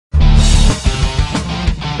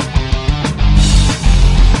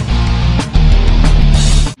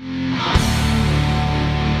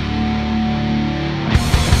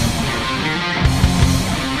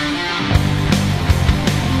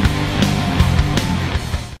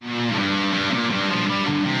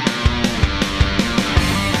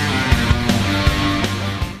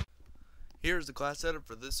the class setup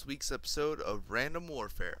for this week's episode of Random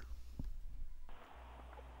Warfare.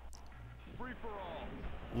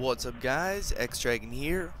 What's up guys, X-Dragon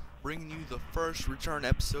here, bringing you the first return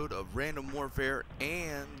episode of Random Warfare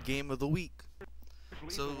and Game of the Week.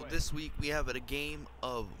 So this week we have a game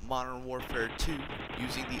of Modern Warfare 2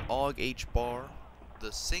 using the AUG H-bar,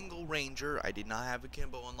 the single ranger, I did not have a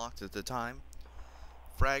Kimbo unlocked at the time,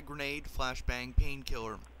 frag grenade, flashbang,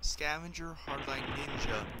 painkiller, scavenger, hardline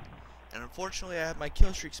ninja, and unfortunately I have my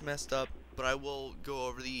kill streaks messed up, but I will go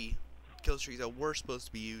over the kill streaks that were supposed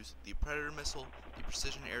to be used: the Predator missile, the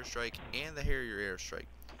precision airstrike, and the Harrier airstrike.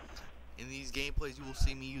 In these gameplays you will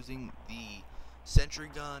see me using the sentry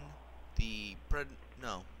gun, the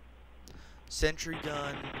sentry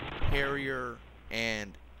gun, Harrier,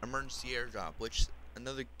 and emergency airdrop, which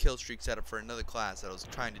another kill streak setup for another class that I was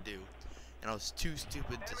trying to do, and I was too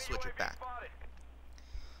stupid to switch it back.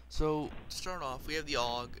 So to start off, we have the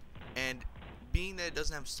AUG, and being that it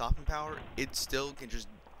doesn't have stopping power, it still can just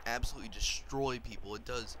absolutely destroy people. It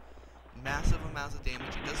does massive amounts of damage.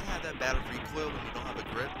 It doesn't have that battle recoil when you don't have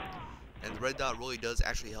a grip, and the red dot really does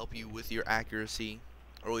actually help you with your accuracy,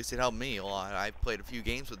 or at least it helped me a lot. I played a few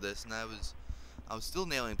games with this, and I was still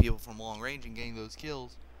nailing people from long range and getting those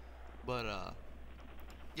kills. But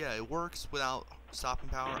yeah, it works without stopping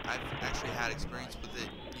power. I've actually had experience with it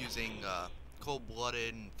using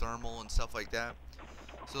cold-blooded and thermal and stuff like that.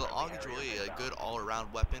 So the AUG is really a good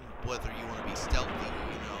all-around weapon, whether you want to be stealthy,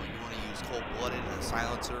 you want to use cold-blooded and a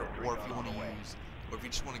silencer, or if you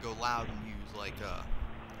just want to go loud and use like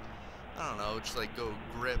I don't know, just like go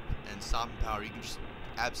grip and stopping power. You can just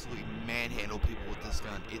absolutely manhandle people with this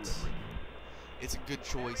gun. It's a good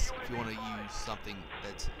choice if you want to use something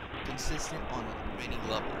that's consistent on many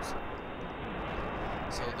levels.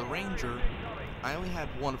 So the Ranger, I only had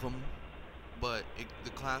one of them, but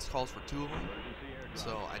the class calls for two of them,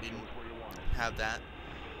 so I didn't have that.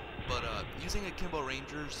 But using Akimbo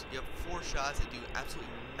Rangers, you have 4 shots that do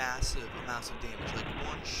absolutely massive amounts of damage. Like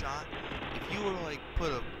one shot, if you were to like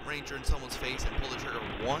put a Ranger in someone's face and pull the trigger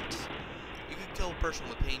once, you could kill a person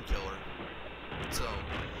with a painkiller. So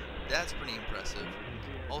that's pretty impressive.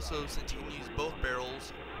 Also, since you can use both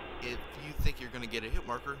barrels, if you think you're going to get a hit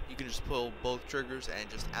marker, you can just pull both triggers and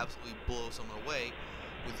just absolutely blow someone away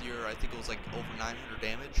with your, I think it was like over 900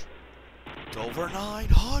 damage. It's over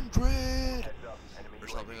 900! Or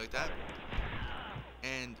something like that.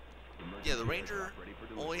 And yeah, the Ranger,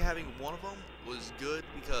 only having one of them was good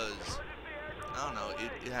because, I don't know,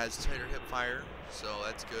 it has tighter hip fire, so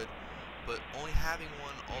that's good. But only having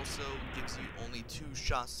one also gives you only 2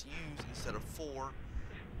 shots to use instead of 4,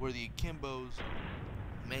 where the Akimbos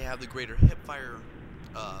may have the greater hip fire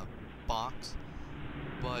box,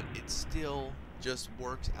 but it still just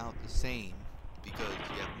works out the same because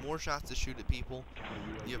you have more shots to shoot at people,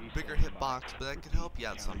 you have a bigger hit box, but that could help you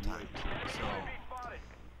out sometimes. So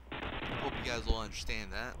hope you guys will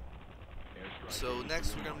understand that. So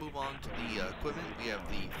next we're going to move on to the equipment. We have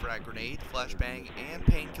the frag grenade, flashbang, and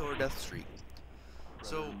painkiller death streak.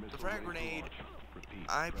 So the frag grenade,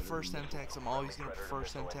 I prefer Semtex. I'm always going to prefer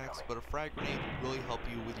Semtex, but a frag grenade will really help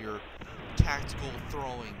you with your tactical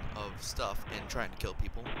throwing of stuff and trying to kill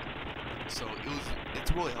people. So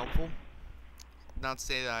it's really helpful. Not to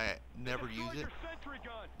say that I never use it,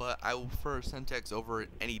 but I will prefer Semtex over it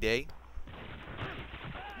any day.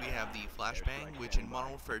 We have the flashbang, which in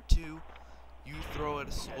Modern Warfare 2, you throw at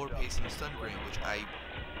a slower pace than a stun grenade, which I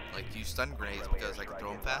like to use stun grenades because I can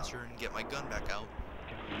throw them faster and get my gun back out.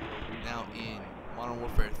 Now in Modern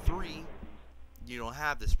Warfare 3, you don't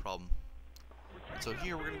have this problem. So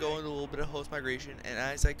here we're going to go into a little bit of host migration, and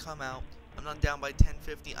as I come out, I'm not down by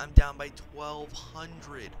 1050, I'm down by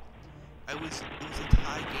 1200. It was a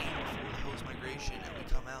tie game before the host migration, and we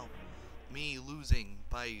come out, me losing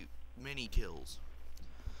by many kills.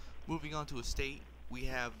 Moving on to a state, we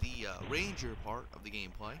have the Ranger part of the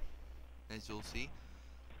gameplay, as you'll see.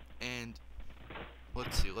 And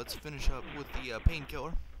let's finish up with the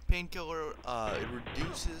painkiller. Painkiller, it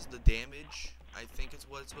reduces the damage, I think it's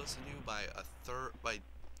what it's supposed to do, by a third. I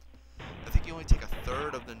think you only take a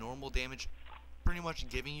third of the normal damage, pretty much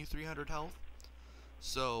giving you 300 health.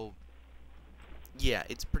 So yeah,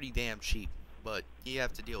 it's pretty damn cheap, but you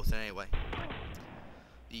have to deal with it anyway.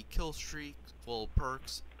 The kill streak, well,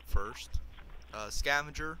 perks first.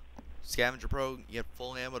 Scavenger Pro, you get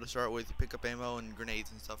full ammo to start with, you pick up ammo and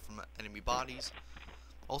grenades and stuff from enemy bodies.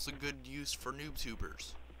 Also good use for noob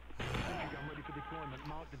tubers.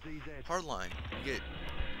 Hardline, you get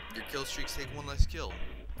your kill streaks take 1 less kill.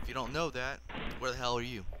 If you don't know that, where the hell are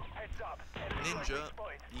you? Ninja,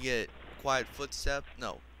 you get quiet footstep,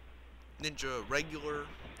 no. Ninja regular,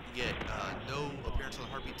 you get no appearance on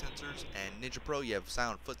heartbeat sensors, and Ninja Pro, you have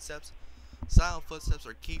silent footsteps. Silent footsteps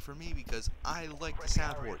are key for me because I like to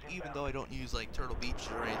sound whore. Even though I don't use like Turtle Beach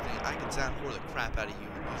or anything, I can sound whore the crap out of you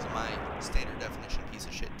using my standard definition piece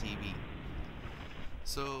of shit TV.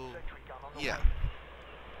 So, yeah.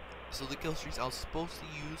 So the kill streaks I was supposed to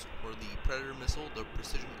use were the Predator missile, the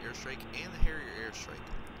Precision Airstrike, and the Harrier Airstrike.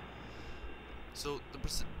 So the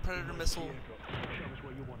Predator missile,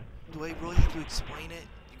 do I really have to explain it?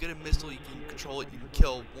 You get a missile, you can control it, you can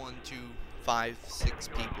kill 1, 2, 5, 6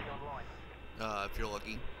 people, if you're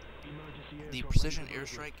lucky. The Precision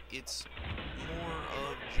Airstrike, it's more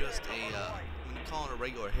of just a, when you call it a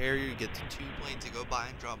regular Harrier, you get the 2 planes that go by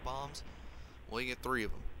and drop bombs. Well, you get 3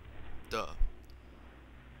 of them. Duh.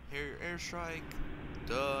 Harrier Airstrike,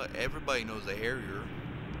 duh, everybody knows a Harrier.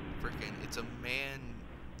 Freaking, it's a man,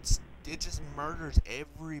 it just murders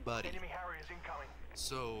everybody.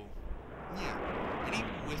 So, yeah, and even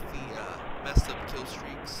with the messed up kill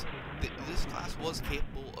streaks, this class was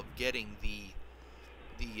capable of getting the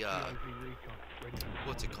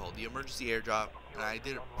what's it called, the emergency airdrop, and I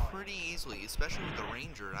did it pretty easily, especially with the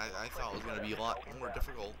Ranger. I thought it was going to be a lot more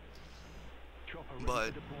difficult.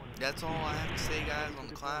 But that's all I have to say, guys, on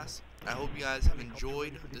the class. I hope you guys have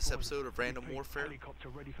enjoyed this episode of Random Warfare.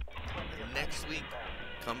 And next week,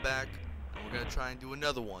 come back, and we're going to try and do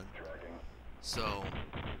another one. So,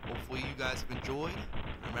 hopefully you guys have enjoyed.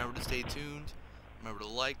 Remember to stay tuned. Remember to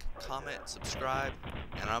like, comment, subscribe,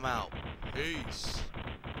 and I'm out. Peace.